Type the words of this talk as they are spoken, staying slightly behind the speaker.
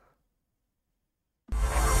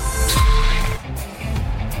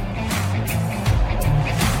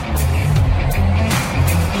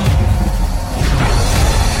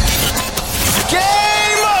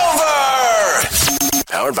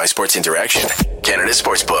Sports Interaction, Canada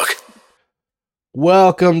Sportsbook.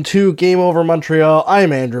 Welcome to Game Over Montreal.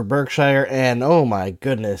 I'm Andrew Berkshire, and oh my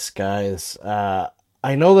goodness, guys. I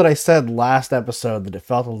know that I said last episode that it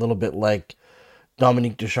felt a little bit like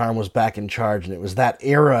Dominique Ducharme was back in charge, and it was that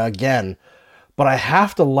era again. But I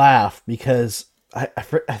have to laugh because I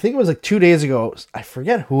think it was like 2 days ago. I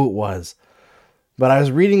forget who it was, but I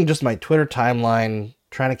was reading just my Twitter timeline,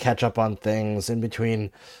 trying to catch up on things in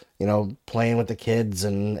between, playing with the kids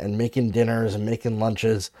and making dinners and making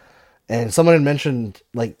lunches. And someone had mentioned,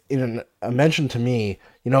 mentioned to me,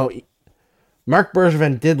 Marc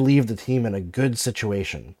Bergevin did leave the team in a good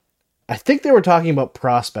situation. I think they were talking about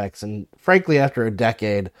prospects, and frankly, after a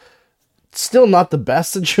decade, still not the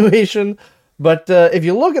best situation. But if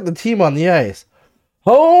you look at the team on the ice,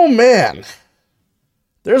 oh man,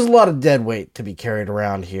 there's a lot of dead weight to be carried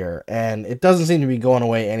around here, and it doesn't seem to be going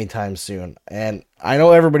away anytime soon. And I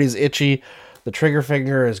know everybody's itchy. The trigger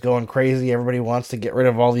finger is going crazy. Everybody wants to get rid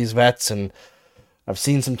of all these vets, and I've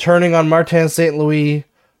seen some turning on Martin St. Louis.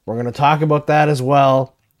 We're going to talk about that as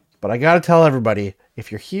well. But I got to tell everybody,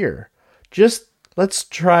 if you're here, just let's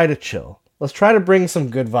try to chill. Let's try to bring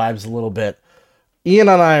some good vibes a little bit. Ian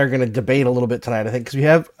and I are going to debate a little bit tonight, I think, because we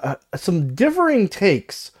have some differing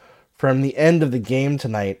takes from the end of the game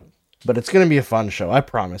tonight. But it's going to be a fun show, I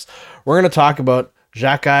promise. We're going to talk about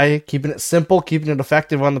Xhekaj keeping it simple, keeping it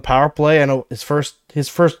effective on the power play. I know his first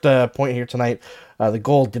point here tonight, the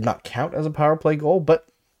goal did not count as a power play goal, but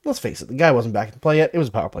let's face it, the guy wasn't back in play yet. It was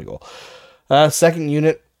a power play goal. Second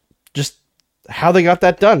unit, just how they got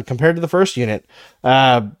that done compared to the first unit.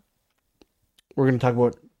 We're going to talk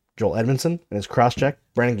about Joel Edmondson and his cross-check.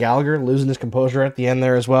 Brendan Gallagher losing his composure at the end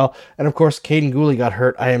there as well. And of course, Kaiden Guhle got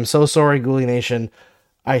hurt. I am so sorry, Guhle Nation.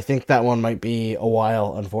 I think that one might be a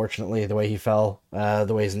while, unfortunately, the way he fell,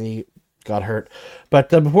 the way his knee got hurt. But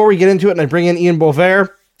before we get into it and I bring in Ian Boisvert,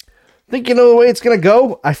 I think you know the way it's going to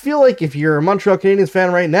go. I feel like if you're a Montreal Canadiens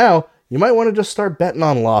fan right now, you might want to just start betting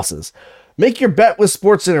on losses. Make your bet with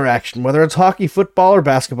Sports Interaction. Whether it's hockey, football, or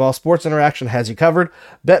basketball, Sports Interaction has you covered.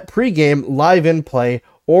 Bet pregame, live in play,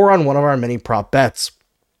 or on one of our many prop bets.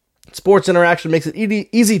 Sports Interaction makes it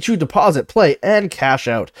easy to deposit, play, and cash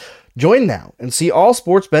out. Join now and see all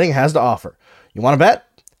sports betting has to offer. You want to bet?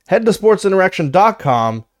 Head to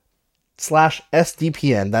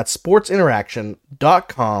sportsinteraction.com/SDPN. That's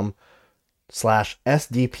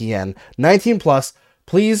sportsinteraction.com/SDPN. 19 plus.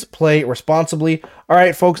 Please play responsibly. All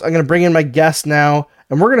right, folks, I'm going to bring in my guest now,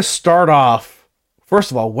 and we're going to start off, first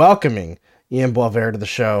of all, welcoming Ian Boisvert to the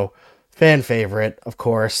show. Fan favorite, of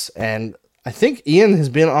course, and I think Ian has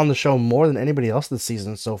been on the show more than anybody else this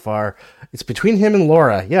season so far. It's between him and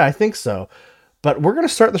Laura. Yeah, I think so. But we're going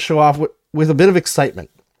to start the show off with a bit of excitement.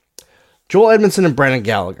 Joel Edmondson and Brendan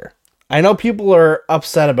Gallagher. I know people are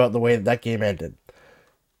upset about the way that game ended.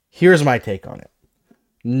 Here's my take on it.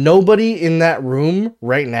 Nobody in that room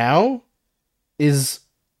right now is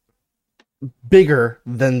bigger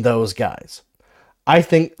than those guys. I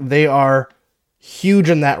think they are huge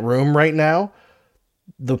in that room right now.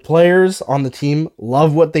 The players on the team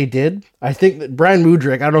love what they did. I think that Brian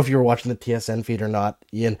Mudryk, I don't know if you were watching the TSN feed or not,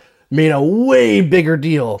 Ian, made a way bigger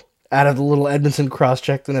deal out of the little Edmondson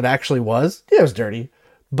cross-check than it actually was. Yeah, it was dirty,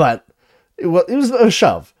 but it was a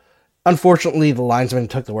shove. Unfortunately, the linesman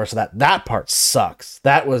took the worst of that. That part sucks.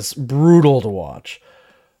 That was brutal to watch.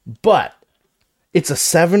 But it's a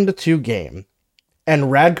 7-2 game, and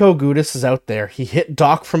Radko Gudas is out there. He hit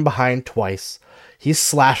Doc from behind twice. He's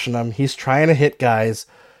slashing them. He's trying to hit guys.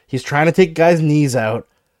 He's trying to take guys' knees out.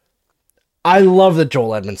 I love that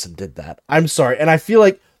Joel Edmondson did that. I'm sorry. And I feel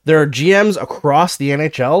like there are GMs across the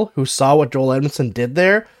NHL who saw what Joel Edmondson did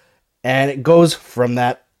there, and it goes from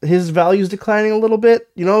that. His value's declining a little bit.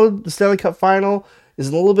 The Stanley Cup final is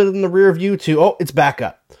a little bit in the rear view to, it's back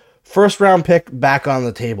up. First round pick back on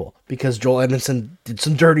the table because Joel Edmondson did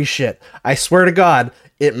some dirty shit. I swear to God,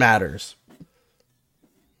 it matters.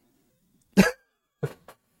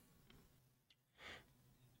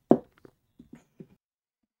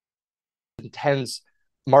 Intense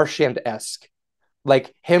Marchand-esque,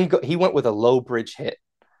 like he went with a low bridge hit,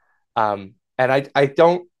 and I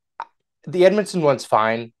don't. The Edmondson one's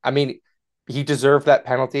fine. I mean, he deserved that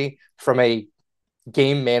penalty from a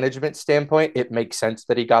game management standpoint. It makes sense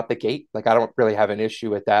that he got the gate. Like, I don't really have an issue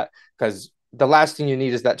with that because the last thing you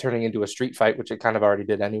need is that turning into a street fight, which it kind of already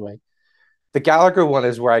did anyway. The Gallagher one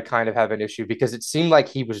is where I kind of have an issue because it seemed like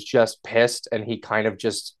he was just pissed and he kind of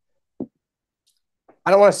just,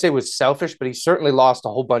 I don't want to say was selfish, but he certainly lost a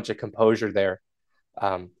whole bunch of composure there.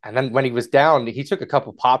 And then when he was down, he took a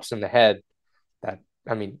couple pops in the head.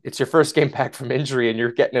 I mean, it's your first game back from injury and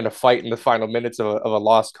you're getting in a fight in the final minutes of a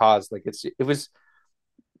lost cause. Like it was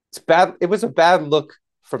it's bad. It was a bad look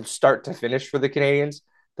from start to finish for the Canadians.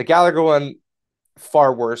 The Gallagher one,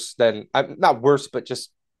 far worse than not worse, but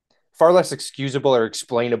just far less excusable or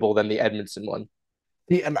explainable than the Edmondson one.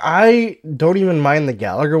 And I don't even mind the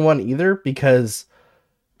Gallagher one either, because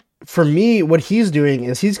for me, what he's doing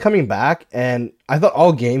is he's coming back, and I thought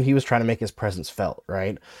all game he was trying to make his presence felt,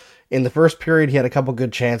 right? In the first period, he had a couple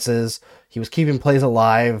good chances. He was keeping plays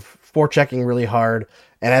alive, forechecking really hard,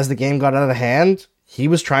 and as the game got out of hand, he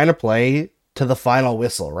was trying to play to the final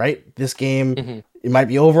whistle, right? This game, it might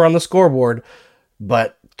be over on the scoreboard,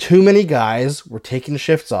 but too many guys were taking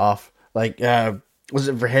shifts off. Like, was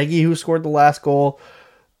it Verhage who scored the last goal?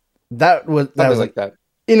 That was like that.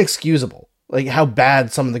 Inexcusable. Like how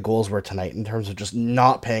bad some of the goals were tonight in terms of just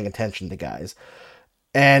not paying attention to guys.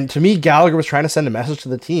 And to me, Gallagher was trying to send a message to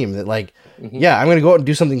the team that, like, yeah, I'm going to go out and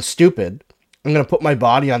do something stupid. I'm going to put my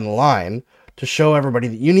body on the line to show everybody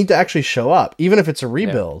that you need to actually show up, even if it's a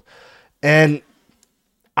rebuild. Yeah. And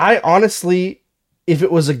I honestly, if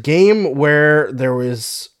it was a game where there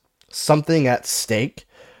was something at stake,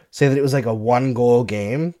 say that it was like a 1-goal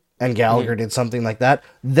game and Gallagher did something like that,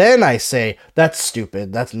 then I say that's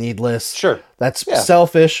stupid, that's needless, sure, that's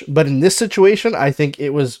selfish. But in this situation, I think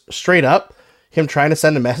it was straight up him trying to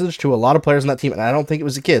send a message to a lot of players on that team, and I don't think it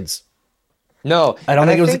was the kids. No, I don't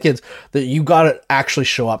think it was the kids, that you got to actually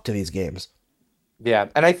show up to these games. Yeah,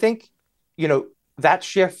 and I think, that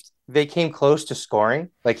shift, they came close to scoring.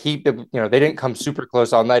 Like they didn't come super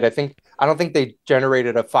close all night. I don't think they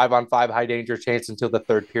generated a 5-on-5 high danger chance until the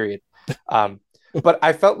third period. But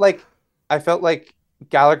I felt like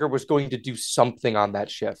Gallagher was going to do something on that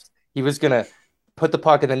shift. He was going to put the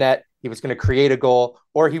puck in the net. He was going to create a goal,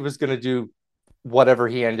 or he was going to do whatever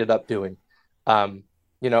he ended up doing. They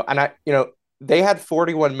had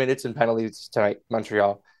 41 minutes in penalties tonight,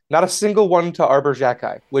 Montreal. Not a single one to Arber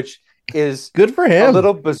Xhekaj, which is good for him. A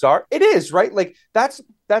little bizarre. It is, right? Like that's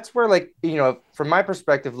where, like, from my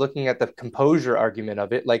perspective, looking at the composure argument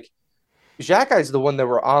of it, like, Xhekaj is the one that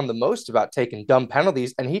we're on the most about taking dumb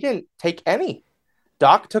penalties, and he didn't take any.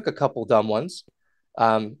 Doc took a couple dumb ones.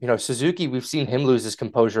 Suzuki, we've seen him lose his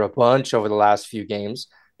composure a bunch over the last few games,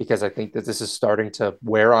 because I think that this is starting to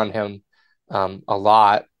wear on him a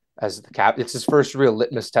lot as the captain. It's his first real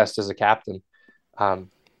litmus test as a captain.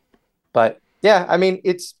 But yeah, I mean,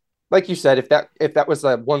 it's like you said, if that was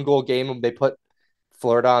a 1-goal game and they put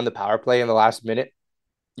Florida on the power play in the last minute,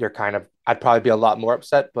 I'd probably be a lot more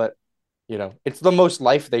upset, but it's the most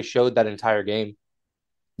life they showed that entire game.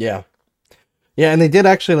 Yeah. Yeah, and they did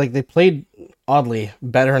actually, like, they played oddly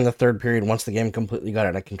better in the third period once the game completely got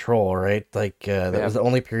out of control, right? Like, that was the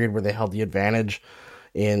only period where they held the advantage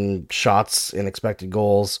in shots, in expected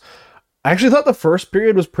goals. I actually thought the first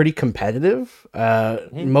period was pretty competitive.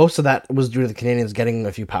 Most of that was due to the Canadians getting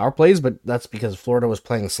a few power plays, but that's because Florida was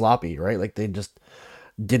playing sloppy, right? Like, they just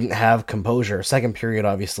didn't have composure. Second period,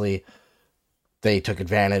 obviously, they took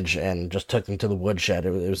advantage and just took them to the woodshed.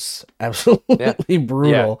 It was absolutely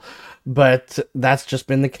brutal. Yeah. But that's just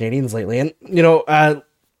been the Canadians lately. And,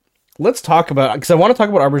 let's talk about, because I want to talk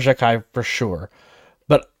about Arber Xhekaj for sure.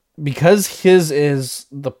 But because his is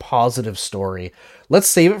the positive story, let's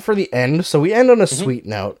save it for the end. So we end on a sweet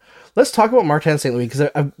note. Let's talk about Martin St. Louis,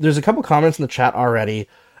 because there's a couple comments in the chat already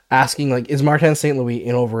asking, like, is Martin St. Louis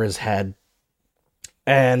in over his head?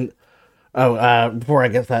 And before I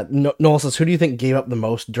get that, Noel says, who do you think gave up the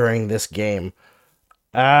most during this game?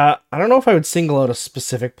 I don't know if I would single out a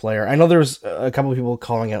specific player. I know there's a couple of people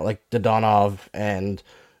calling out, like, Dodonov and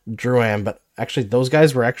Drouin, but actually those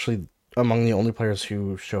guys were actually among the only players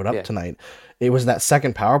who showed up tonight. It was that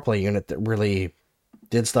second power play unit that really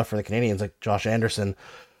did stuff for the Canadians, like Josh Anderson.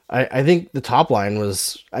 I think the top line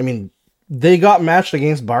was, I mean, they got matched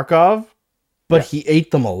against Barkov, but he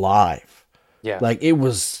ate them alive. Yeah. Like, it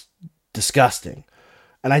was disgusting.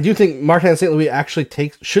 And I do think Martin St. Louis actually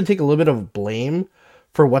should take a little bit of blame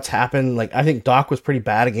for what's happened. Like, I think Doc was pretty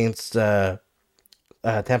bad against Tampa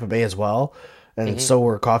Bay as well, and so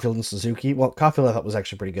were Caulfield and Suzuki. Well, Caulfield I thought was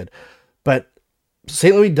actually pretty good, but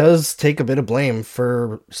St. Louis does take a bit of blame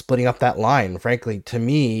for splitting up that line. Frankly, to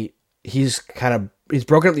me, he's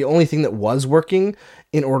broken up the only thing that was working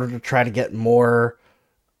in order to try to get more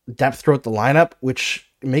depth throughout the lineup,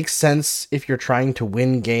 which makes sense if you're trying to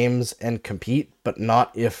win games and compete, but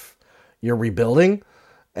not if you're rebuilding.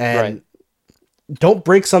 And don't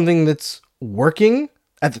break something that's working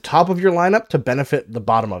at the top of your lineup to benefit the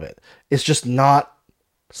bottom of it. It's just not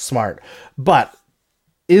smart. But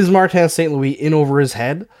is Martin St. Louis in over his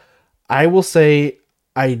head? I will say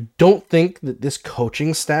I don't think that this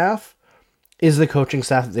coaching staff is the coaching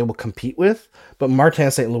staff that they will compete with, but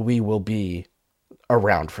Martin St. Louis will be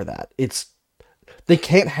around for that. they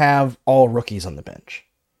can't have all rookies on the bench,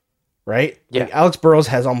 right? Yeah. Like Alex Burrows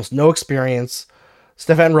has almost no experience.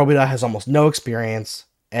 Stefan Robida has almost no experience.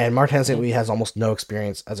 And Martin St. Louis has almost no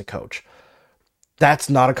experience as a coach. That's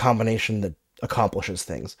not a combination that accomplishes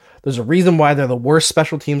things. There's a reason why they're the worst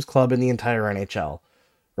special teams club in the entire NHL,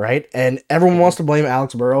 right? And everyone wants to blame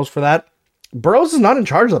Alex Burrows for that. Burrows is not in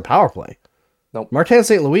charge of the power play. Nope. Martin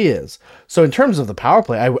St. Louis is. So in terms of the power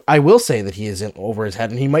play, I will say that he is in over his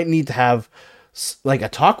head, and he might need to have like a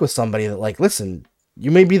talk with somebody that, like, listen,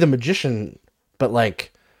 you may be the magician, but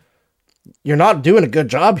like, you're not doing a good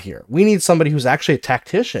job here. We need somebody who's actually a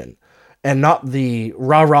tactician and not the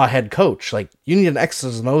rah-rah head coach. Like, you need an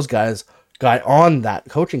X's and O's guy on that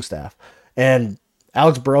coaching staff. And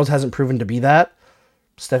Alex Burrows hasn't proven to be that.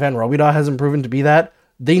 Stefan Robida hasn't proven to be that.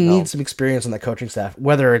 They need some experience on that coaching staff.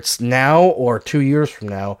 Whether it's now or 2 years from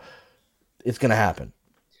now, it's going to happen.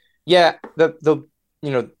 Yeah,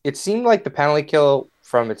 it seemed like the penalty kill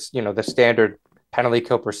from its, the standard penalty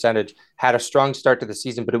kill percentage had a strong start to the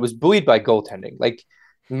season, but it was buoyed by goaltending. Like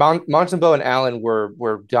Montembeault and Allen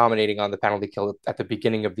were dominating on the penalty kill at the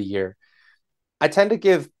beginning of the year. I tend to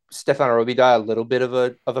give Stefan Robida a little bit of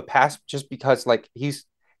a pass just because like he's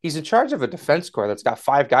in charge of a defense corps that's got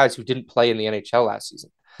 5 guys who didn't play in the NHL last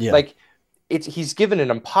season. Yeah. Like he's given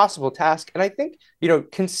an impossible task, and I think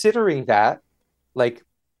considering that, like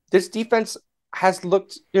this defense has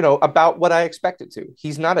looked, about what I expected to.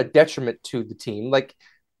 He's not a detriment to the team. Like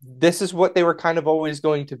this is what they were kind of always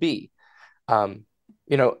going to be. On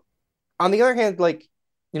the other hand, like,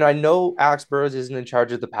 I know Alex Burrows isn't in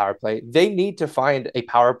charge of the power play. They need to find a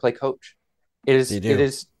power play coach. It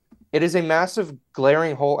is a massive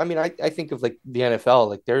glaring hole. I mean, I think of like the NFL,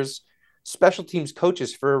 like there's special teams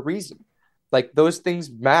coaches for a reason. Like those things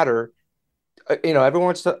matter. Everyone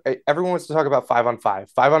wants to talk about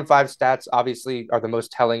 5-on-5. 5-on-5 stats obviously are the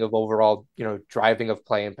most telling of overall, driving of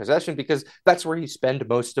play and possession because that's where you spend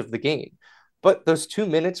most of the game. But those 2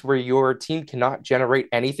 minutes where your team cannot generate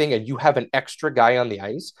anything and you have an extra guy on the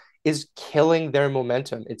ice is killing their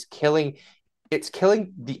momentum. It's killing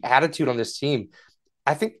the attitude on this team.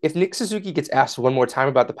 I think if Nick Suzuki gets asked one more time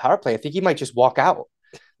about the power play, I think he might just walk out.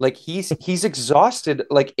 Like he's exhausted,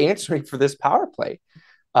 like answering for this power play.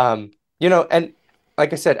 And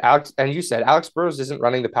like I said, Alex Burrows isn't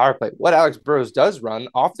running the power play. What Alex Burrows does run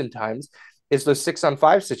oftentimes is those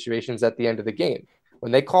 6-on-5 situations at the end of the game.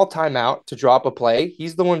 When they call timeout to drop a play,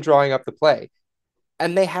 he's the one drawing up the play.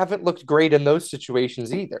 And they haven't looked great in those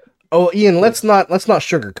situations either. Oh, Ian, let's not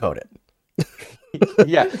sugarcoat it.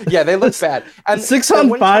 Yeah, they look bad. And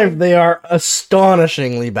 6-on-5, they are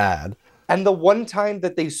astonishingly bad. And the one time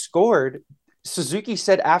that they scored, Suzuki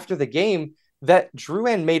said after the game that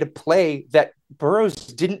Drouin made a play that Burrows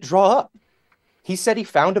didn't draw up. He said he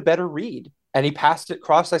found a better read and he passed it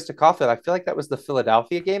cross ice to Caulfield. I feel like that was the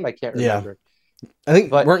Philadelphia game. I can't remember. I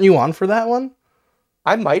think, weren't you on for that one?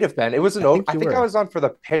 I might have been. It was I think I was on for the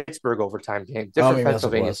Pittsburgh overtime game. Different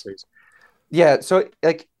Pennsylvania series. Yeah, so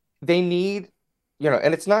like they need,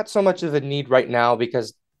 and it's not so much of a need right now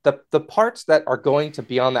because the parts that are going to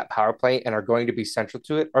be on that power play and are going to be central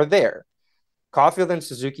to it are there. Caulfield and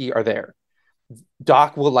Suzuki are there.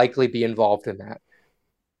 Doc will likely be involved in that.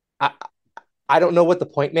 I don't know what the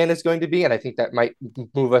point man is going to be, and I think that might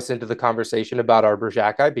move us into the conversation about Arbor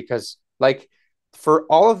Xhekaj because, like, for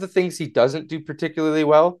all of the things he doesn't do particularly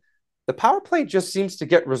well, the power play just seems to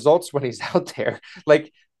get results when he's out there.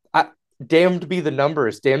 Like, damned be the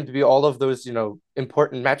numbers, damned to be all of those,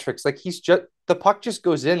 important metrics. Like, the puck just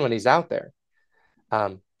goes in when he's out there.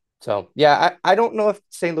 So yeah, I don't know if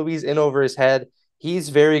St. Louis is in over his head. He's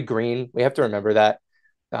very green. We have to remember that.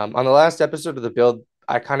 On the last episode of The Build,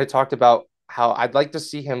 I kind of talked about how I'd like to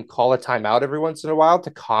see him call a timeout every once in a while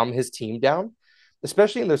to calm his team down,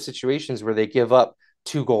 especially in those situations where they give up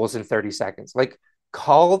 2 goals in 30 seconds. Like,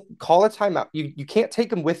 call a timeout. You can't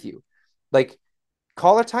take them with you. Like,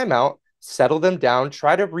 call a timeout, settle them down,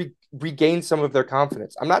 try to regain some of their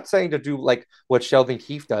confidence. I'm not saying to do like what Sheldon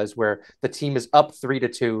Keefe does, where the team is up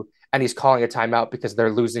 3-2 and he's calling a timeout because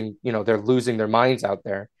they're losing their minds out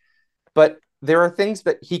there. But there are things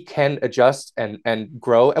that he can adjust and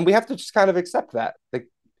grow, and we have to just kind of accept that. Like,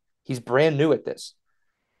 he's brand new at this.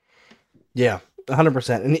 Yeah,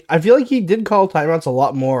 100%. And I feel like he did call timeouts a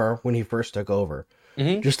lot more when he first took over,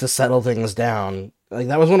 just to settle things down. Like,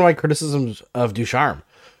 that was one of my criticisms of Ducharme,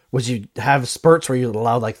 was you have spurts where you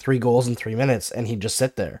allowed like 3 goals in 3 minutes, and he'd just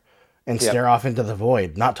sit there and stare off into the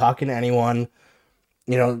void, not talking to anyone,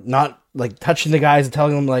 not like touching the guys and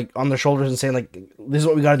telling them like on their shoulders and saying like, this is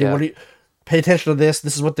what we got to do. Yeah. What do you pay attention to this?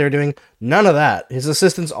 This is what they're doing. None of that. His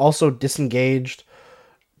assistants also disengaged.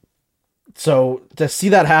 So to see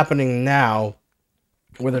that happening now,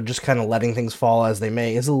 where they're just kind of letting things fall as they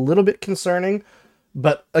may is a little bit concerning.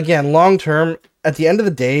 But again, long term, at the end of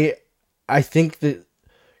the day, I think that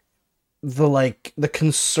the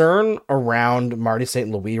concern around Marty St.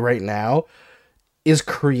 Louis right now is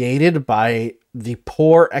created by the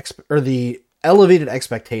or the elevated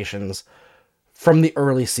expectations from the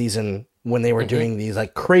early season when they were doing these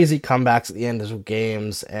like crazy comebacks at the end of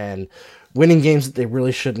games and winning games that they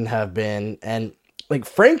really shouldn't have been. And like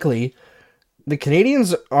frankly, the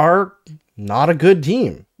Canadians are not a good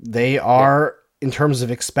team. They are, in terms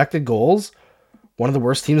of expected goals, one of the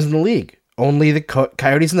worst teams in the league. Only the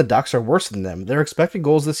Coyotes and the Ducks are worse than them. Their expected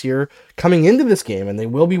goals this year coming into this game, and they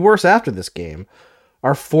will be worse after this game,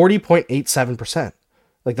 are 40.87%.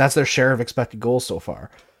 Like, that's their share of expected goals so far.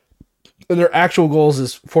 And their actual goals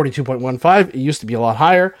is 42.15. It used to be a lot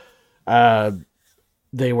higher.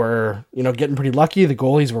 They were, getting pretty lucky. The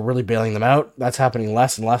goalies were really bailing them out. That's happening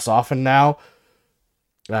less and less often now.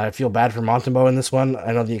 I feel bad for Montembeault in this one.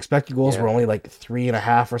 I know the expected goals were only like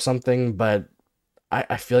 3.5 or something, but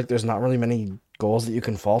I feel like there's not really many goals that you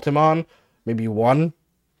can fault him on. Maybe one.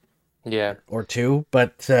 Yeah. Or two.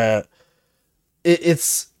 But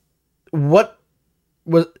it's what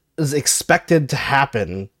was expected to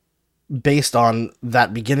happen based on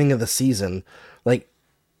that beginning of the season. Like,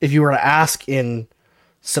 if you were to ask in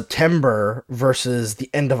September versus the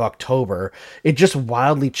end of October, it just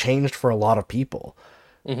wildly changed for a lot of people.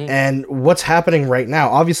 And what's happening right now,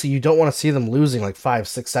 obviously you don't want to see them losing like 5,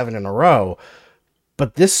 6, 7 in a row,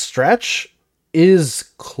 but this stretch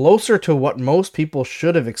is closer to what most people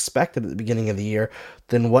should have expected at the beginning of the year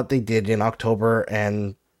than what they did in October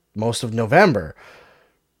and most of November.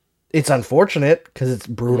 It's unfortunate because it's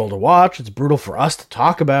brutal to watch. It's brutal for us to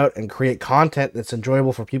talk about and create content that's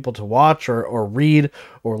enjoyable for people to watch or read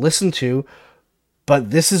or listen to.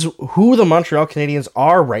 But this is who the Montreal Canadiens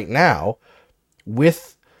are right now,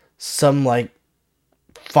 with some like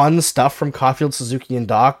fun stuff from Caulfield, Suzuki, and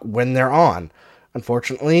Doc when they're on.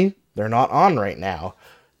 Unfortunately, they're not on right now.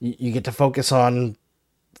 You get to focus on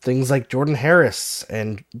things like Jordan Harris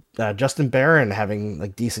and Justin Barron having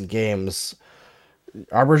like decent games.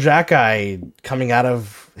 Arbor Xhekaj coming out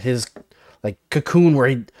of his like cocoon where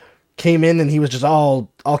he came in and he was just I'll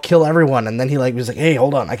kill everyone, and then he was like, hey,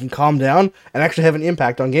 hold on, I can calm down and actually have an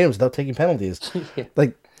impact on games without taking penalties.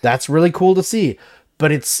 Like, that's really cool to see.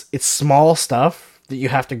 But it's small stuff that you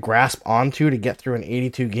have to grasp onto to get through an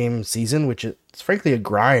 82 game season, which is frankly a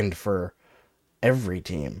grind for every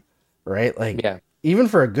team, right? Like, even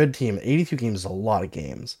for a good team, 82 games is a lot of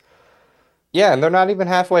games. Yeah, and they're not even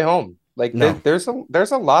halfway home. Like, there's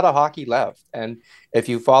a lot of hockey left. And if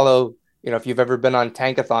you follow, if you've ever been on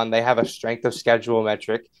Tankathon, they have a strength of schedule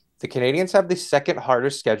metric. The Canadians have the second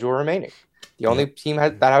hardest schedule remaining. The only team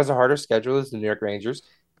that has a harder schedule is the New York Rangers.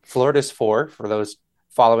 Florida's 4 for those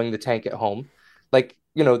following the tank at home. Like,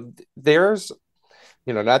 there's,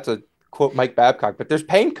 not to quote Mike Babcock, but there's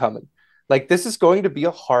pain coming. Like, this is going to be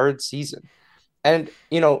a hard season. And,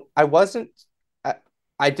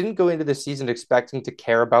 I didn't go into the season expecting to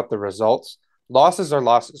care about the results. Losses are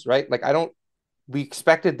losses, right? Like, we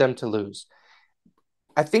expected them to lose.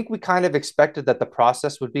 I think we kind of expected that the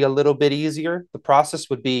process would be a little bit easier. The process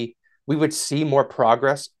would be, we would see more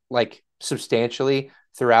progress, like substantially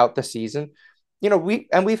throughout the season.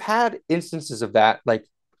 We've had instances of that, like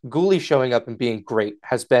Guhle showing up and being great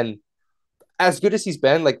has been, as good as he's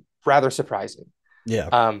been, like rather surprising. Yeah.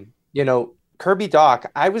 Kirby Dach,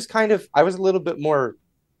 I was a little bit more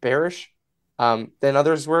bearish than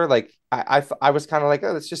others were. Like, I was kind of like,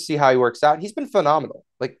 oh, let's just see how he works out. He's been phenomenal.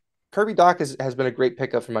 Like, Kirby Dach has been a great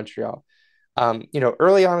pickup for Montreal.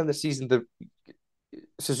 Early on in the season, the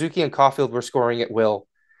Suzuki and Caulfield were scoring at will.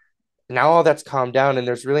 Now all that's calmed down, and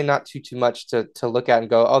there's really not too much to look at and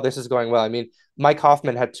go, oh, this is going well. I mean, Mike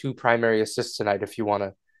Hoffman had 2 primary assists tonight. If you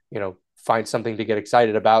want to, find something to get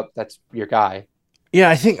excited about, that's your guy. Yeah,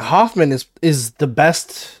 I think Hoffman is the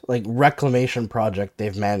best like reclamation project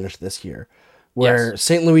they've managed this year, where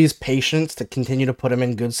St. Louis' patience to continue to put him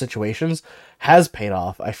in good situations has paid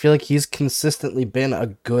off. I feel like he's consistently been a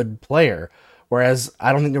good player, whereas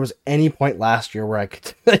I don't think there was any point last year where I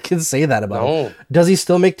could say that about him. Does he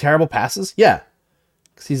still make terrible passes? Yeah,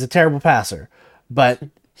 because he's a terrible passer, but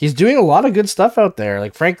he's doing a lot of good stuff out there.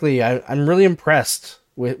 Like, frankly, I'm really impressed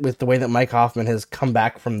with the way that Mike Hoffman has come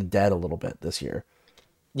back from the dead a little bit this year.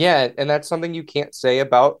 Yeah, and that's something you can't say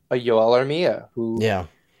about a Yoel Armia, who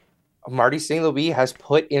Marty St. Louis has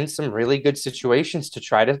put in some really good situations to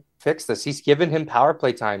try to fix this. He's given him power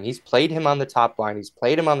play time. He's played him on the top line. He's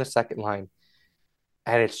played him on the second line.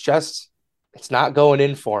 And it's not going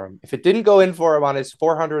in for him. If it didn't go in for him on his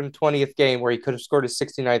 420th game where he could have scored his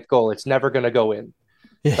 69th goal, it's never going to go in.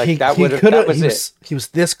 Like that he would have could that have. was it. He was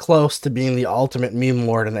this close to being the ultimate meme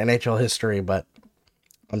lord in NHL history, but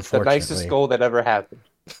The nicest unfortunately, goal that ever happened.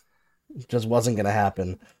 it just wasn't going to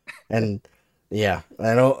happen. And yeah,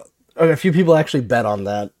 I know a few people actually bet on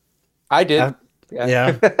that. I did. I, Yeah.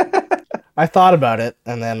 yeah, I thought about it,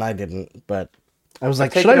 and then I didn't. But I was I've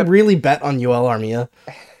like, should taken I up really bet on UL Armia?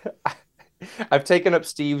 I've taken up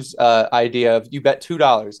Steve's idea of you bet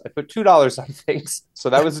 $2. I put $2 on things. So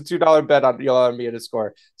that was a $2 bet on Yoel Armia to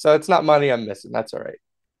score. So it's not money I'm missing. That's all right.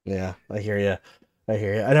 Yeah, I hear you. I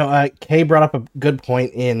hear you. I know. Kay brought up a good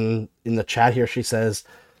point in the chat here. She says,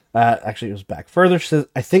 actually, it was back further. She says,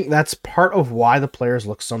 I think that's part of why the players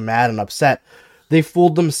look so mad and upset. They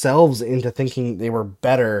fooled themselves into thinking they were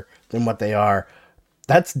better than what they are.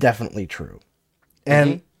 That's definitely true.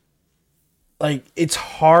 And like, it's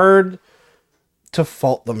hard to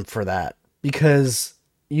fault them for that because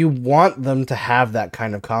you want them to have that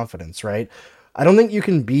kind of confidence, right? I don't think you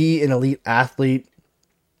can be an elite athlete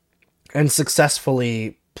and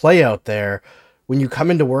successfully play out there when you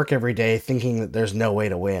come into work every day thinking that there's no way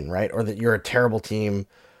to win, right? Or that you're a terrible team.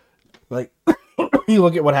 Like, you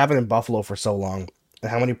look at what happened in Buffalo for so long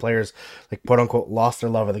and how many players, like, quote unquote, lost their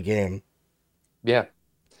love of the game. Yeah.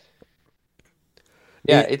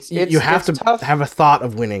 Yeah, You have it's to tough. have a thought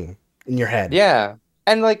of winning in your head. Yeah.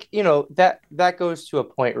 And like, that goes to a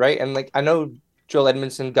point, right? And like I know Joel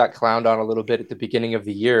Edmondson got clowned on a little bit at the beginning of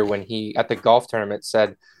the year when he at the golf tournament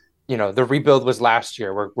said, the rebuild was last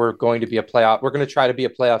year. We're going to be a playoff. We're going to try to be a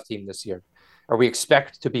playoff team this year. Or we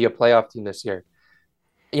expect to be a playoff team this year.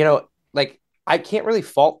 Like I can't really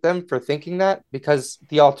fault them for thinking that because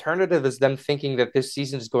the alternative is them thinking that this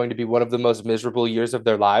season is going to be one of the most miserable years of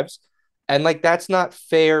their lives. And like that's not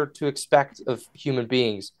fair to expect of human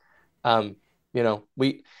beings.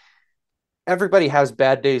 We everybody has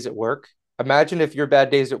bad days at work. Imagine if your bad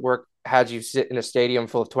days at work had you sit in a stadium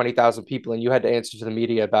full of 20,000 people and you had to answer to the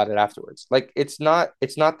media about it afterwards. Like it's not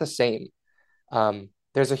the same.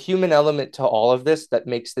 There's a human element to all of this that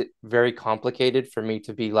makes it very complicated for me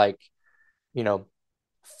to be like, you know,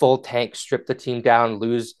 full tank, strip the team down,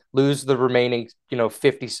 lose the remaining,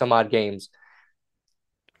 50 some odd games.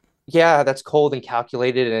 Yeah, that's cold and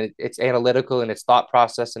calculated and it's analytical in its thought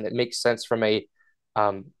process and it makes sense from a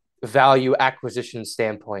um, value acquisition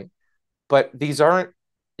standpoint. But these aren't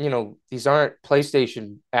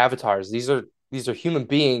PlayStation avatars. These are human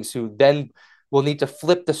beings who then will need to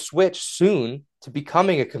flip the switch soon to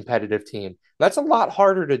becoming a competitive team. That's a lot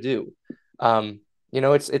harder to do.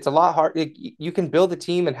 It's a lot hard. You can build a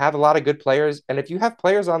team and have a lot of good players, and if you have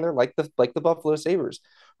players on there like the Buffalo Sabres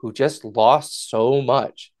who just lost so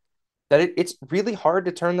much that it's really hard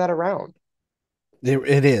to turn that around.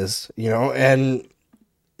 It is, and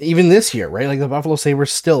even this year, right? Like the Buffalo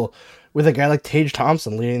Sabres still, with a guy like Tage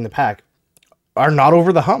Thompson leading the pack, are not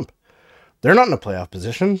over the hump. They're not in a playoff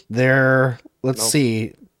position. Let's No.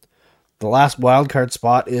 see, the last wild card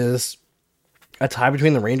spot is a tie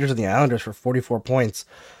between the Rangers and the Islanders for 44 points.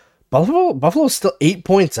 Buffalo's still 8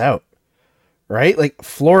 points out, right? Like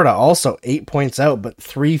Florida also 8 points out, but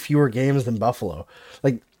 3 fewer games than Buffalo.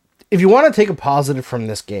 Like, if you want to take a positive from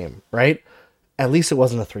this game, right? At least it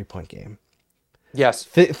wasn't a 3-point game. Yes.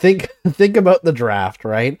 Think about the draft,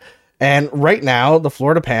 right? And right now, the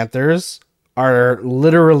Florida Panthers are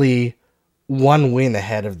literally one win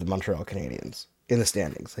ahead of the Montreal Canadiens in the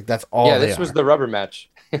standings. Like that's all Yeah, they this was are. the rubber match.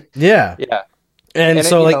 Yeah. Yeah. And And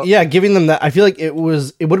so like yeah, giving them that I feel like it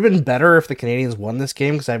would have been better if the Canadians won this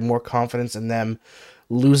game because I have more confidence in them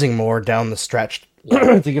losing more down the stretch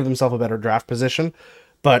yeah. to give themselves a better draft position.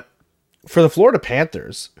 But for the Florida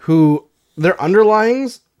Panthers, who their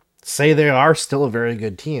underlyings say they are still a very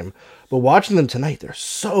good team, but watching them tonight, they're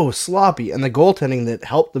so sloppy, and the goaltending that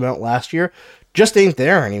helped them out last year just ain't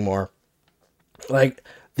there anymore. Like,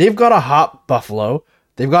 they've got to hop Buffalo,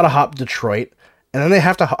 they've got to hop Detroit, and then they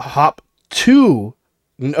have to hop two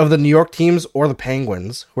of the New York teams or the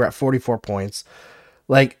Penguins, who are at 44 points.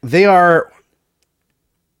 Like, they are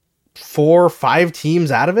 4 or 5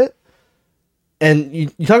 teams out of it. And you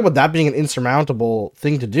talk about that being an insurmountable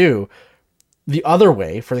thing to do. The other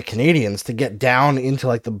way for the Canadians to get down into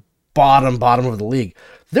like the bottom of the league,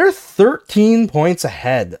 they're 13 points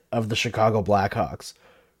ahead of the Chicago Blackhawks,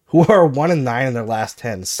 who are 1-9 in their last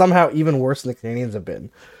 10, somehow even worse than the Canadians have been.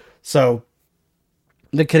 So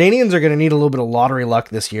the Canadians are going to need a little bit of lottery luck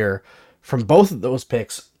this year from both of those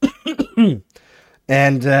picks.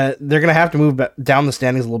 And they're going to have to move down the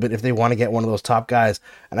standings a little bit if they want to get one of those top guys.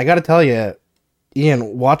 And I got to tell you,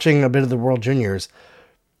 Ian, watching a bit of the World Juniors,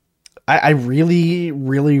 I really,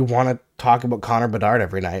 really want to talk about Connor Bedard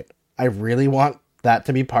every night. I really want that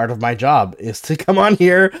to be part of my job, is to come on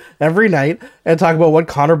here every night and talk about what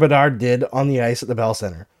Connor Bedard did on the ice at the Bell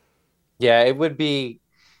Center. Yeah, it would be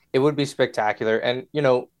spectacular. And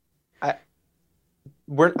I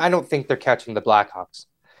I don't think they're catching the Blackhawks.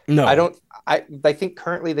 I No. don't I think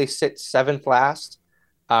currently they sit seventh last.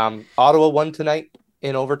 Ottawa won tonight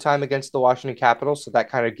in overtime against the Washington Capitals, so that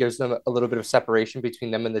kind of gives them a little bit of separation between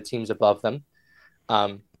them and the teams above them.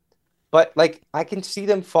 Um, but like I can see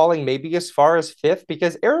them falling maybe as far as fifth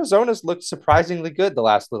because Arizona's looked surprisingly good the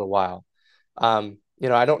last little while.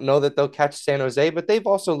 I don't know that they'll catch San Jose, but they've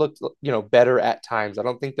also looked, better at times. I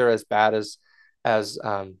don't think they're as bad as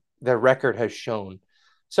their record has shown.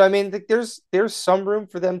 So I mean, there's some room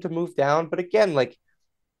for them to move down, but again, like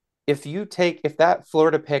if that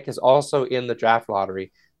Florida pick is also in the draft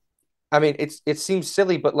lottery, I mean, it seems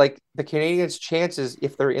silly, but like the Canadians' chances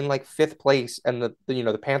if they're in like fifth place and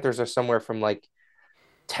the Panthers are somewhere from like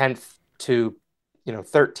 10th to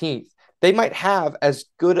 13th, they might have as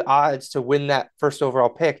good odds to win that first overall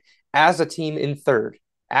pick as a team in third,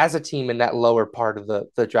 as a team in that lower part of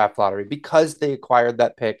the draft lottery because they acquired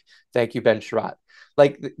that pick. Thank you, Ben Sherratt.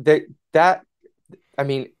 Like that. I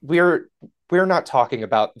mean, we're not talking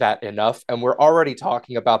about that enough, and we're already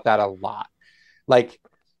talking about that a lot. Like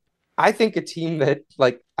I think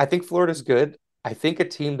Florida's good. I think a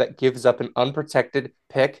team that gives up an unprotected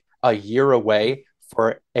pick a year away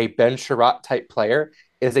for a Ben Sherratt type player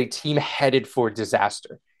is a team headed for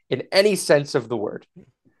disaster in any sense of the word.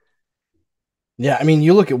 Yeah, I mean,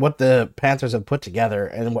 you look at what the Panthers have put together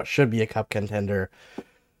and what should be a cup contender,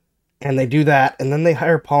 and they do that, and then they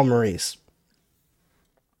hire Paul Maurice.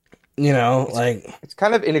 It's Like, it's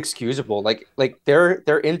kind of inexcusable. Like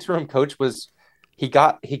their interim coach was he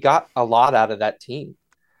got a lot out of that team.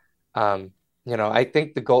 I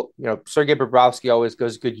think the goal, Sergei Bobrovsky always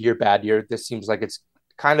goes good year, bad year. This seems like it's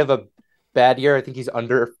kind of a bad year. I think he's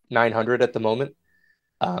under 900 at the moment.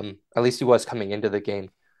 At least he was coming into the game.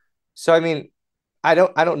 So I mean, I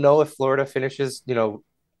don't know if Florida finishes,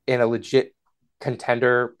 in a legit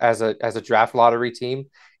contender as a draft lottery team.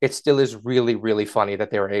 It still is really, really funny that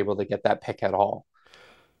they were able to get that pick at all.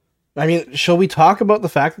 I mean, shall we talk about the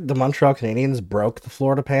fact that the Montreal Canadiens broke the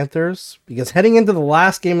Florida Panthers? Because heading into the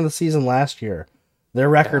last game of the season last year, their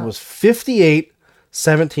record Yeah. was 58,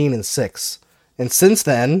 17, and 6. And since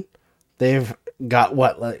then, they've got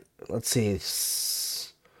what? Like, let's see,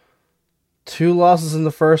 two losses in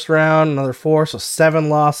the first round, another four, so 7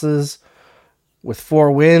 losses with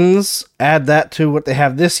 4 wins. Add that to what they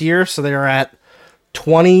have this year, so they are at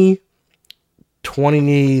 20,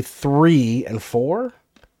 23, and 4.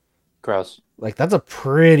 Gross. Like, that's a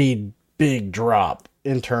pretty big drop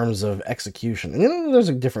in terms of execution. And there's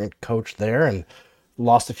a different coach there and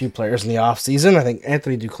lost a few players in the offseason. I think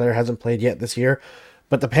Anthony Duclair hasn't played yet this year.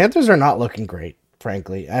 But the Panthers are not looking great,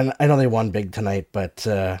 frankly. And I know they won big tonight, but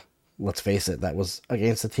let's face it, that was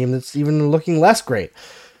against a team that's even looking less great.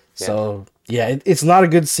 Yeah. So, yeah, it's not a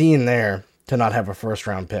good scene there to not have a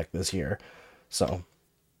first-round pick this year. So,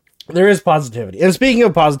 there is positivity. And speaking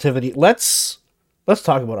of positivity, let's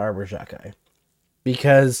talk about Arbor Xhekaj.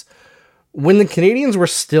 Because when the Canadians were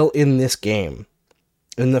still in this game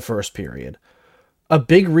in the first period, a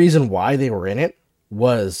big reason why they were in it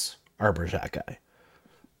was Arbor Xhekaj.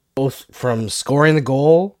 Both from scoring the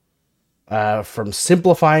goal, from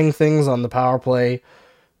simplifying things on the power play.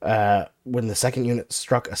 When the second unit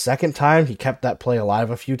struck a second time, he kept that play alive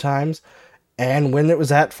a few times. And when it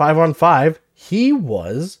was at 5-on-5, he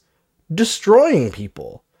was destroying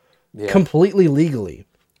people. Yeah. Completely legally.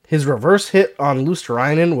 His reverse hit on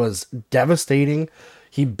Luosterainen was devastating.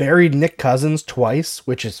 He buried Nick Cousins twice,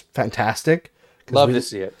 which is fantastic. Love to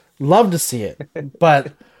see it. Love to see it.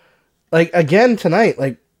 But, like, again tonight,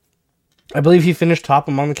 like, I believe he finished top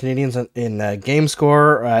among the Canadians in game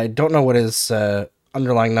score. I don't know what his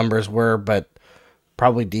underlying numbers were, but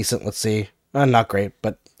probably decent. Let's see. Not great,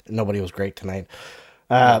 but nobody was great tonight.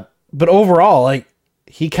 But overall, like,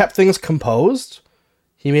 he kept things composed.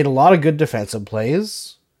 He made a lot of good defensive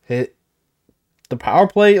plays. The power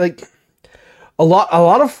play, like, a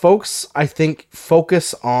lot of folks, I think,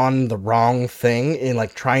 focus on the wrong thing in,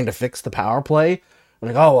 like, trying to fix the power play.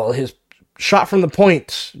 Like, oh, well, his shot from the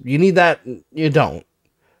point, you need that. You don't.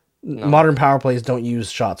 No. Modern power plays don't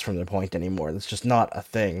use shots from the point anymore. That's just not a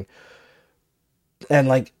thing. And,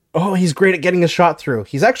 like, oh, he's great at getting a shot through.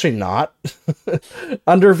 He's actually not.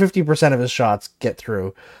 Under 50% of his shots get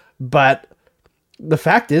through. But the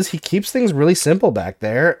fact is, he keeps things really simple back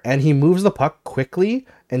there, and he moves the puck quickly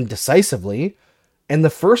and decisively, and the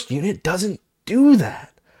first unit doesn't do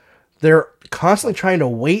that. They're constantly trying to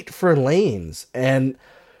wait for lanes, and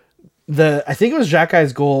I think it was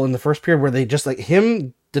Xhekai's goal in the first period where they just like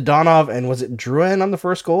him, Dodonov, and was it Drouin on the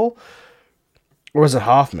first goal? Or was it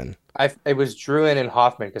Hoffman? It was Drouin and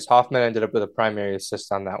Hoffman because Hoffman ended up with a primary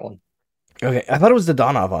assist on that one. Okay, I thought it was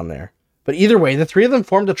Dodonov on there. But either way, the three of them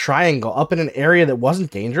formed a triangle up in an area that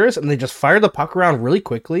wasn't dangerous, and they just fired the puck around really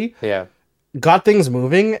quickly, Yeah. got things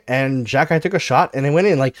moving, and Xhekaj took a shot, and it went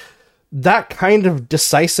in. Like, that kind of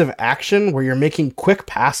decisive action where you're making quick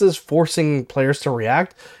passes, forcing players to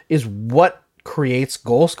react, is what creates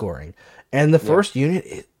goal scoring. And the first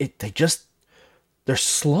unit, they're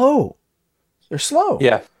slow. They're slow.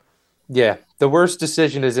 Yeah. Yeah. The worst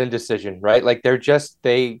decision is indecision, right? Like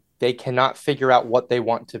they cannot figure out what they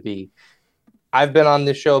want to be. I've been on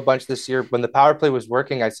this show a bunch this year. When the power play was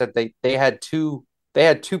working, I said they had two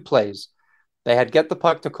plays. They had get the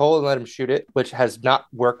puck to Cole and let him shoot it, which has not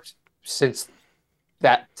worked since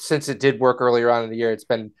it did work earlier on in the year. It's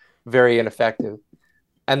been very ineffective.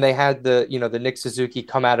 And they had the Nick Suzuki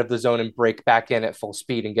come out of the zone and break back in at full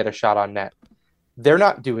speed and get a shot on net. They're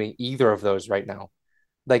not doing either of those right now.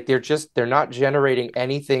 Like they're not generating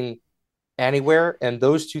anything anywhere, and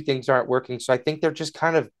those two things aren't working. So I think they're just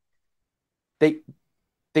kind of they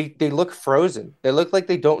they look frozen. They look like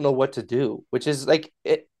they don't know what to do, which is like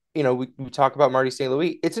it. We talk about Marty St.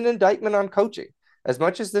 Louis. It's an indictment on coaching. As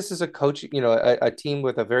much as this is a coach, a team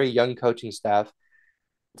with a very young coaching staff,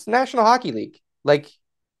 it's National Hockey League. Like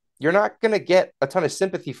you're not going to get a ton of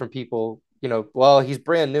sympathy from people. Well, he's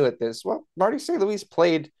brand new at this. Well, Marty St. Louis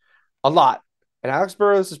played a lot, and Alex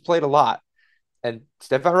Burrows has played a lot, and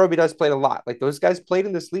Stefan Robidas played a lot. Like those guys played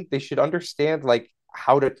in this league. They should understand like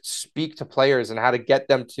how to speak to players and how to get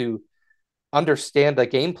them to understand the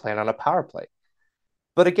game plan on a power play.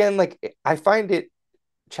 But again, like I find it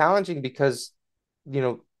challenging because, you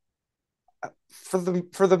know,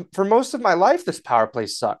 for most of my life, this power play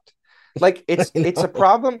sucked. Like it's a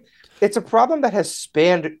problem. It's a problem that has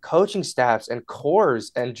spanned coaching staffs and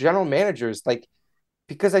cores and general managers. Like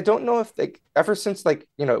because I don't know if ever since it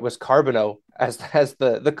was Carbonneau as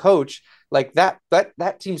the coach, like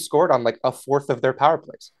that team scored on like a fourth of their power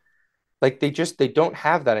plays. Like they don't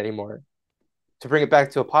have that anymore. To bring it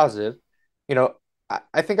back to a positive, you know,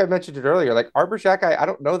 I think I mentioned it earlier. Like Arbor Xhekaj, I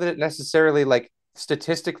don't know that it necessarily like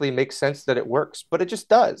statistically makes sense that it works, but it just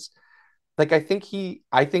does. Like I think he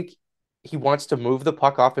wants to move the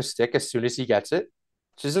puck off his stick as soon as he gets it,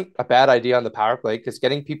 which isn't a bad idea on the power play because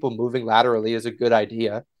getting people moving laterally is a good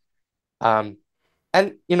idea. Um,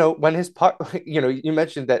 and when his puck, you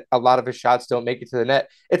mentioned that a lot of his shots don't make it to the net.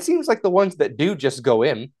 It seems like the ones that do just go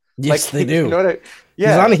in. Yes, Like they do. Yeah,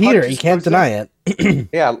 he's on a the puck heater. You just can't goes in. deny it.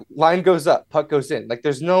 Yeah, line goes up, puck goes in. Like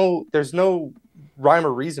there's no rhyme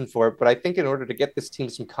or reason for it. But I think in order to get this team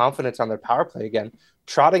some confidence on their power play again,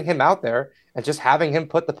 trotting him out there and just having him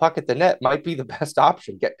put the puck at the net might be the best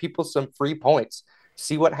option. Get people some free points.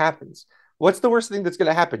 See what happens. What's the worst thing that's going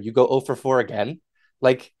to happen? You go 0 for 4 again?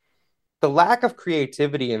 Like the lack of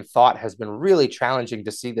creativity and thought has been really challenging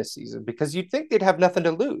to see this season because you'd think they'd have nothing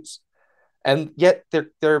to lose. And yet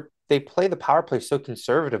they play the power play so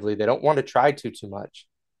conservatively. They don't want to try too much.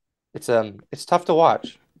 It's tough to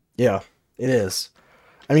watch. Yeah, it is.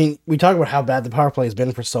 I mean, we talk about how bad the power play has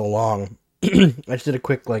been for so long. I just did a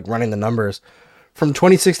quick running the numbers from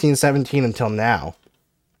 2016-17 until now.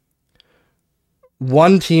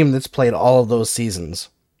 One team that's played all of those seasons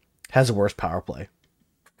has a worse power play.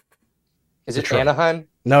 Is Detroit. it Anaheim?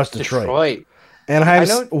 No, it's Detroit. I Anaheim's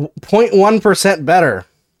know. 0.1% better.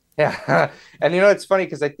 Yeah. And it's funny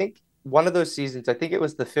because I think one of those seasons, I think it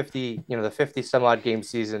was the 50 some odd game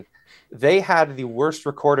season, they had the worst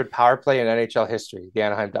recorded power play in NHL history, the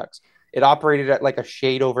Anaheim Ducks. It operated at like a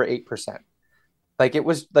shade over 8%. Like it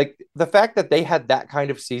was like the fact that they had that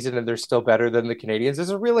kind of season and they're still better than the Canadians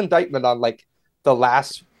is a real indictment on like the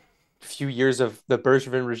last few years of the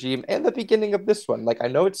Bergevin regime and the beginning of this one. Like I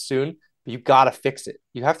know it's soon, but you got to fix it.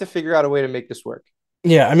 You have to figure out a way to make this work.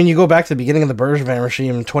 Yeah, I mean, you go back to the beginning of the Bergevin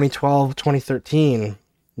regime, 2012, 2013,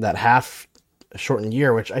 that half shortened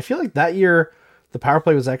year, which I feel like that year the power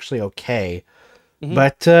play was actually okay,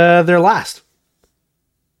 but they're last.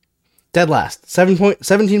 Dead last.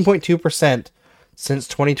 17.2% since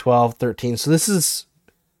 2012-13. So this is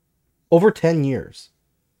over 10 years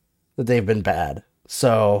that they've been bad.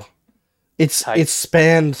 So it's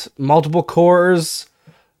spanned multiple cores,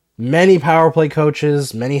 many power play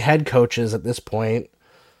coaches, many head coaches at this point.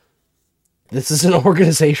 This is an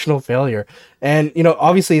organizational failure. And,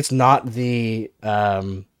 obviously it's not the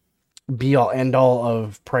be-all, end-all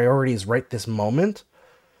of priorities right this moment,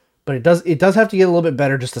 but it does have to get a little bit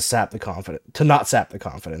better just to not sap the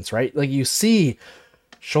confidence, right? Like you see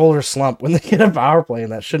shoulder slump when they get a power play,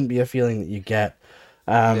 and that shouldn't be a feeling that you get.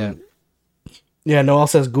 Yeah, Noel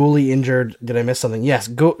says Gooley injured. Did I miss something? Yes,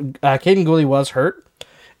 Caden Gooley was hurt.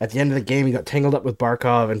 At the end of the game, he got tangled up with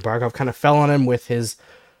Barkov, and Barkov kind of fell on him with his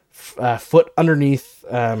foot underneath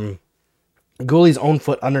Gooley's own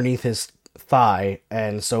foot underneath his thigh,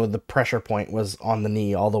 and so the pressure point was on the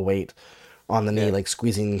knee, all the weight on the knee, Yeah. like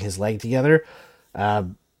squeezing his leg together. Uh,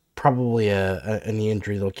 Probably a knee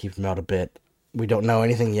injury that'll keep him out a bit. We don't know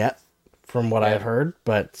anything yet from what I've Yeah. heard,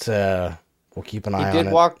 but we'll keep an He eye on did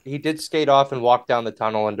it. walk, he did skate off and walk down the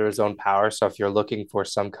tunnel under his own power. So if you're looking for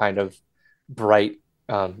some kind of bright,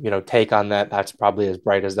 take on that, that's probably as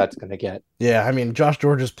bright as that's going to get. Yeah, I mean, Josh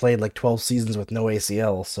George has played like 12 seasons with no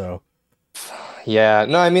ACL, so Yeah,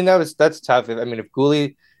 no, I mean that's tough. I mean, if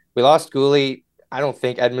we lost Gooley, I don't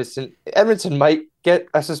think Edmondson might get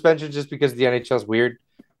a suspension just because the NHL is weird.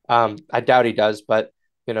 I doubt he does, but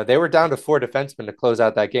they were down to four defensemen to close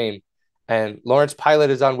out that game, and Lawrence Pilot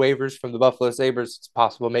is on waivers from the Buffalo Sabres. It's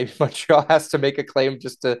possible maybe Montreal has to make a claim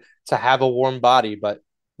just to have a warm body, but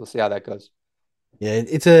we'll see how that goes. yeah,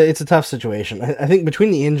 it's a tough situation. I think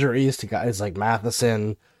between the injuries to guys like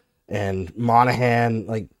Matheson and Monahan,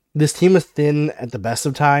 like this team is thin at the best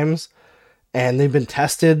of times, and they've been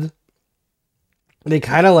tested. They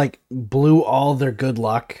kind of like blew all their good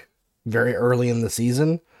luck very early in the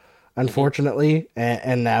season, Mhm. unfortunately,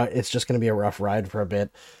 and now it's just going to be a rough ride for a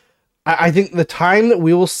bit. I think the time that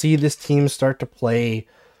we will see this team start to play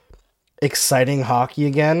exciting hockey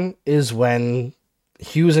again is when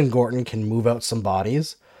Hughes and Gorton can move out some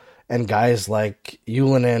bodies, and guys like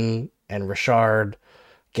Ullinen and Richard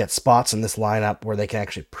get spots in this lineup where they can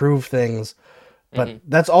actually prove things. But Mhm.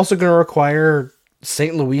 that's also going to require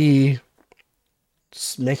St. Louis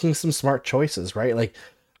making some smart choices, right? Like,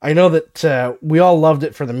 I know that we all loved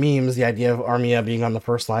it for the memes, the idea of Armia being on the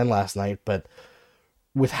first line last night, but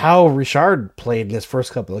with how Richard played in his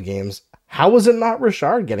first couple of games, how was it not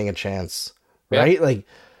Richard getting a chance, Yeah. right? Like,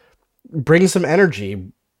 bring some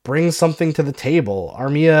energy, bring something to the table.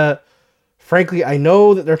 Armia, frankly, I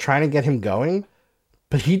know that they're trying to get him going,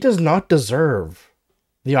 but he does not deserve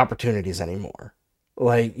the opportunities anymore.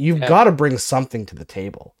 Like, you've Yeah. got to bring something to the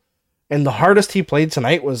table. And the hardest he played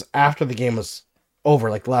tonight was after the game was over,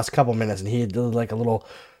 like the last couple minutes, and he did like a little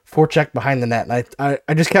forecheck behind the net. And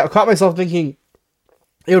I just caught myself thinking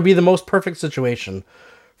it would be the most perfect situation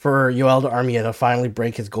for Yoel de Armia to finally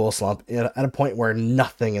break his goal slump at a point where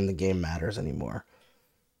nothing in the game matters anymore.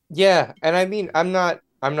 Yeah, and I mean, I'm not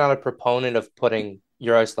a proponent of putting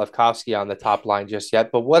Yuri Slafkovsky on the top line just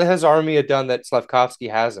yet, but what has Armia done that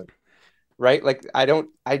Slafkovsky hasn't? Right? Like I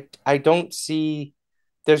don't see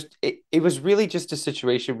it was really just a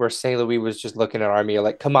situation where St. Louis was just looking at Armia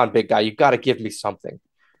like, come on, big guy, you got to give me something.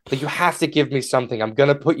 Like you have to give me something. I'm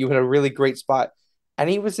gonna put you in a really great spot. And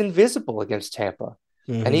he was invisible against Tampa.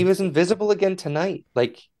 And he Mm-hmm. was invisible again tonight.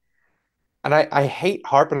 Like, and I hate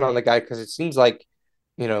harping on the guy because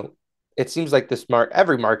you know, it seems like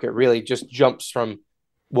every market really just jumps from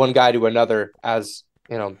one guy to another as,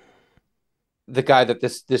 the guy that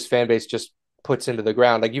this fan base just puts into the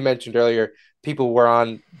ground. Like you mentioned earlier, people were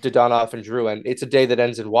on Dodonov and Drew, and it's a day that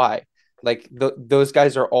ends in Y. Like those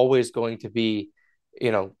guys are always going to be,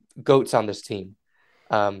 goats on this team.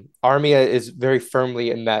 Armia is very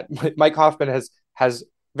firmly in that. Mike Hoffman has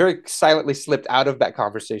very silently slipped out of that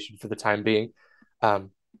conversation for the time being.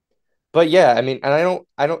 Um, but yeah, I mean, and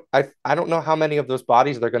I don't know how many of those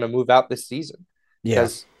bodies they're going to move out this season Yeah.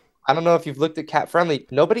 because I don't know if you've looked at cap friendly.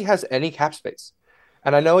 Nobody has any cap space,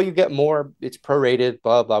 and I know you get more. It's prorated,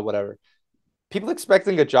 blah blah, whatever. People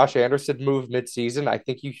expecting a Josh Anderson move mid-season, I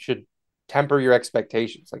think you should temper your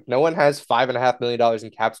expectations. Like no one has $5.5 million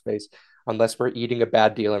in cap space unless we're eating a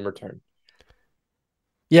bad deal in return.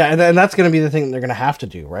 Yeah, and that's going to be the thing they're going to have to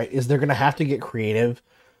do, right? Is they're going to have to get creative.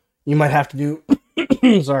 You might have to do,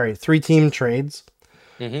 sorry, 3-team trades.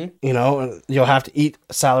 Mm-hmm. You know, you'll have to eat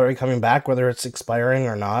salary coming back, whether it's expiring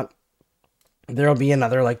or not. There'll be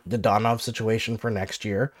another like the Donov situation for next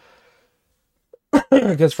year.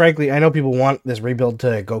 Because frankly, I know people want this rebuild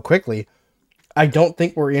to go quickly. I don't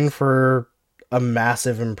think we're in for a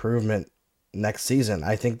massive improvement next season.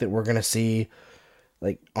 I think that we're going to see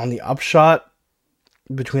like on the upshot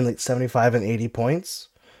between like 75 and 80 points,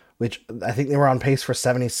 which I think they were on pace for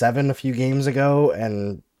 77 a few games ago,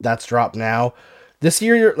 and that's dropped now. This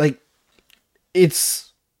year, like,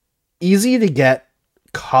 it's easy to get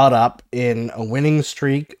caught up in a winning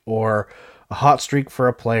streak or a hot streak for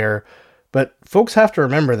a player, but folks have to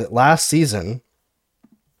remember that last season,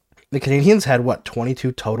 the Canadians had what,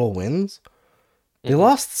 22 total wins? They Mm-hmm.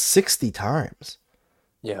 lost 60 times.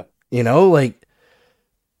 Yeah. You know, like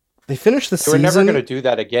they finished the They were season. never going to do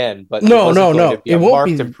that again, but No, it wasn't no, going no. to be It a won't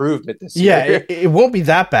marked be- improvement this Yeah, year. it won't be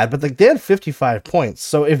that bad, but like they had 55 points.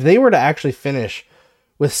 So if they were to actually finish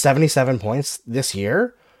with 77 points this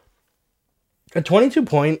year, a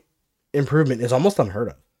 22-point improvement is almost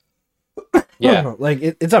unheard of. Yeah. Like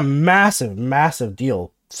it's a massive, massive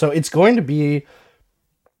deal. So it's going to be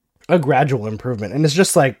a gradual improvement. And it's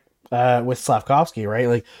just like with Slavkovsky, right?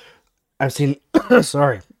 Like I've seen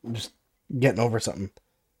sorry, I'm just getting over something.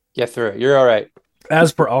 Get through it. You're all right.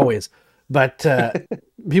 As per always. But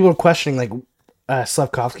people are questioning like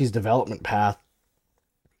Slavkovsky's development path.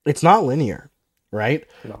 It's not linear, right?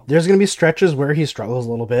 No. There's going to be stretches where he struggles a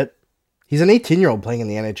little bit. He's an 18-year-old playing in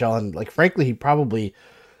the NHL, and like frankly, he probably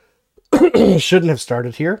shouldn't have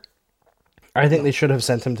started here. I think they should have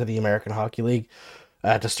sent him to the American Hockey League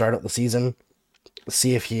to start out the season,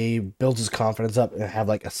 see if he builds his confidence up and have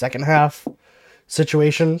like a second half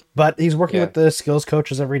situation. But he's working with the skills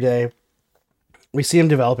coaches every day. We see him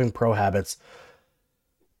developing pro habits.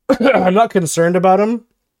 I'm not concerned about him,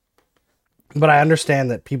 but I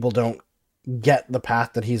understand that people don't get the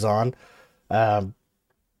path that he's on.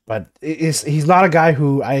 But he's not a guy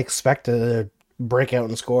who I expect to break out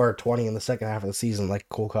and score 20 in the second half of the season like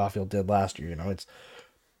Cole Caulfield did last year. You know,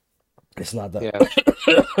 it's not that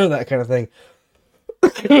that kind of thing.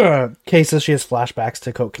 Kay says she has flashbacks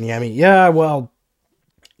to Kotkaniemi. Yeah, well,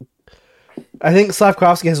 I think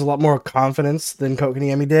Slavkovsky has a lot more confidence than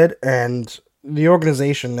Kotkaniemi did, and the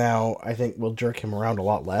organization now, I think, will jerk him around a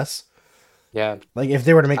lot less. Yeah. Like, if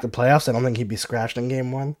they were to make the playoffs, I don't think he'd be scratched in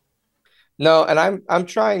game one. No, and I'm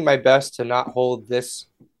trying my best to not hold this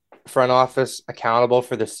front office accountable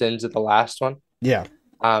for the sins of the last one. Yeah.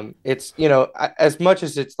 It's, as much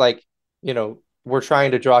as it's like, we're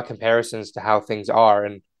trying to draw comparisons to how things are,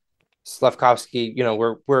 and Slavkovsky,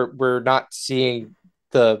 we're not seeing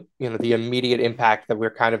the immediate impact that we're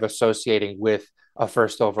kind of associating with a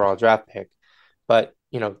first overall draft pick. But,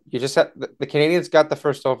 you just have the Canadians got the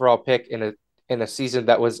first overall pick in a season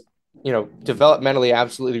that was, developmentally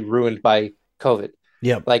absolutely ruined by COVID.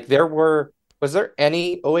 Yep. Like was there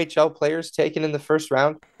any OHL players taken in the first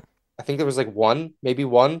round? I think there was like maybe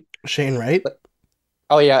one. Shane Wright?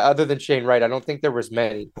 Oh yeah, other than Shane Wright, I don't think there was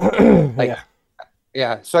many.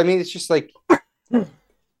 Yeah. So I mean, it's just like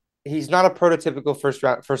he's not a prototypical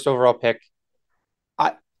first overall pick.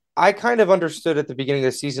 I kind of understood at the beginning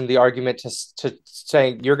of the season the argument to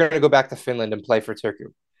saying you're going to go back to Finland and play for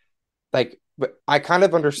Turku. Like, but I kind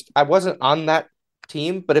of understood. I wasn't on that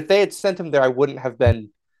team, but if they had sent him there, I wouldn't have been,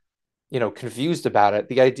 confused about it.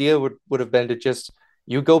 The idea would have been to just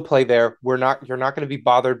you go play there. You're not going to be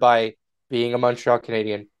bothered by being a Montreal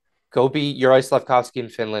Canadian. Go be Juraj Slavkovsky in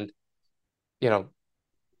Finland.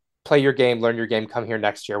 Play your game, learn your game. Come here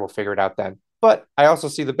next year. We'll figure it out then. But I also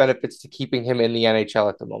see the benefits to keeping him in the NHL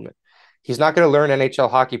at the moment. He's not going to learn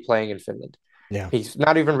NHL hockey playing in Finland. Yeah. He's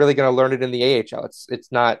not even really going to learn it in the AHL.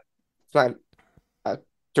 It's not a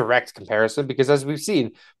direct comparison because, as we've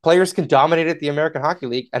seen, players can dominate at the American Hockey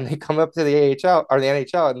League and they come up to the AHL or the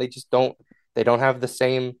NHL and they don't have the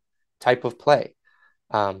same type of play.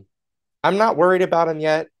 I'm not worried about him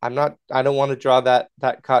yet. I don't want to draw that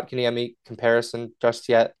Kotkaniemi comparison just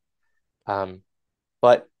yet.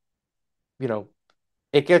 But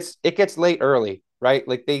it gets late early, right?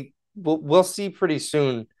 Like we'll see pretty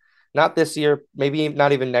soon, not this year, maybe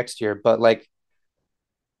not even next year, but like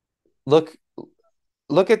look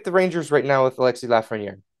at the Rangers right now with Alexis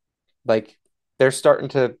Lafreniere. Like they're starting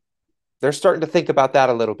to think about that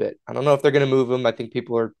a little bit. I don't know if they're going to move him. I think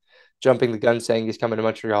people are jumping the gun saying he's coming to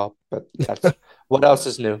Montreal, but that's what else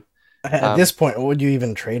is new. At this point, what would you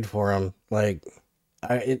even trade for him? Like,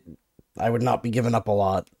 I would not be giving up a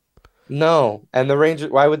lot. No, and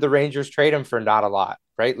why would the Rangers trade him for not a lot,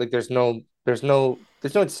 right? Like there's no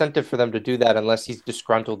incentive for them to do that unless he's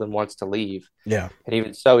disgruntled and wants to leave. Yeah. And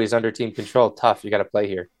even so, he's under team control. Tough. You got to play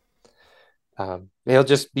here. He'll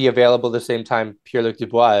just be available the same time Pierre-Luc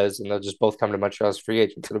Dubois is, and they'll just both come to Montreal as free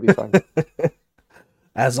agents. It'll be fun.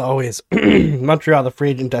 As always, Montreal, the free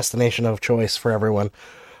agent destination of choice for everyone.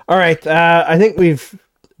 All right. I think we've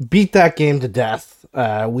beat that game to death.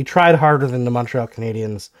 We tried harder than the Montreal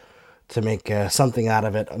Canadiens to make something out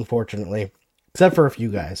of it, unfortunately, except for a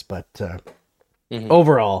few guys. But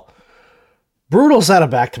overall, brutal set of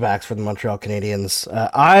back-to-backs for the Montreal Canadiens.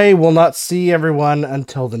 I will not see everyone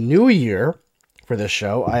until the new year for this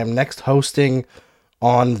show. I am next hosting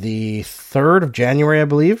on the 3rd of January, I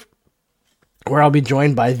believe, where I'll be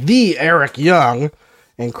joined by the Eric Young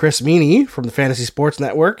and Chris Meany from the Fantasy Sports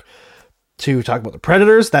Network to talk about the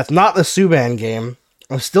Predators. That's not the Subban game.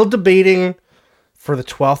 I'm still debating for the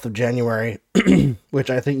 12th of January, which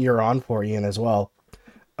I think you're on for, Ian, as well.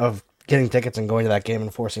 of getting tickets and going to that game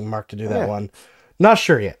and forcing Mark to do that one. Not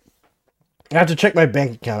sure yet. I have to check my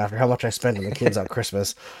bank account after how much I spent on the kids on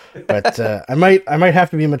Christmas, but I might have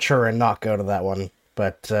to be mature and not go to that one.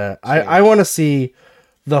 But I want to see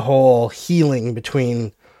the whole healing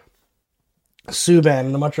between Subban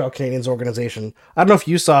and the Montreal Canadiens organization. I don't know if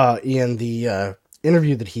you saw, Ian, the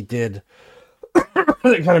interview that he did that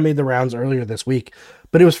kind of made the rounds earlier this week,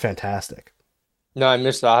 but it was fantastic. No, I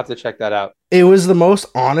missed it. I'll have to check that out. It was the most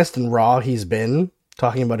honest and raw he's been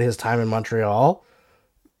talking about his time in Montreal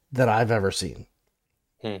that I've ever seen.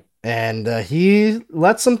 And he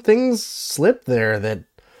let some things slip there that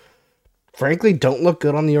frankly don't look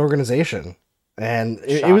good on the organization. And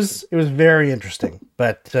it was very interesting.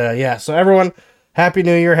 But so everyone, Happy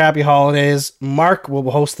New Year, Happy Holidays. Mark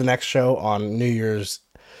will host the next show on New Year's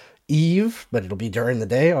Eve, but it'll be during the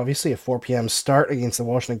day, obviously, a 4 p.m. start against the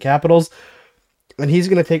Washington Capitals. And he's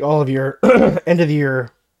going to take all of your end of the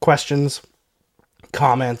year questions,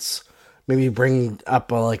 comments, maybe bring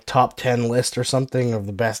up a top 10 list or something of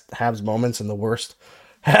the best Habs moments and the worst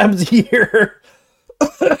Habs year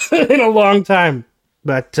in a long time.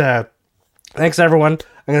 But thanks, everyone. I'm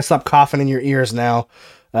going to stop coughing in your ears now.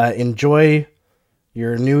 Enjoy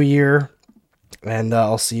your new year, and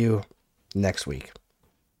I'll see you next week.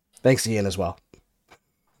 Thanks, Ian, as well.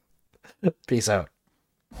 Peace out.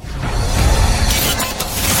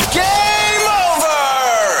 Game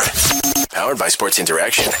over! Powered by Sports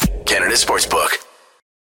Interaction, Canada Sportsbook.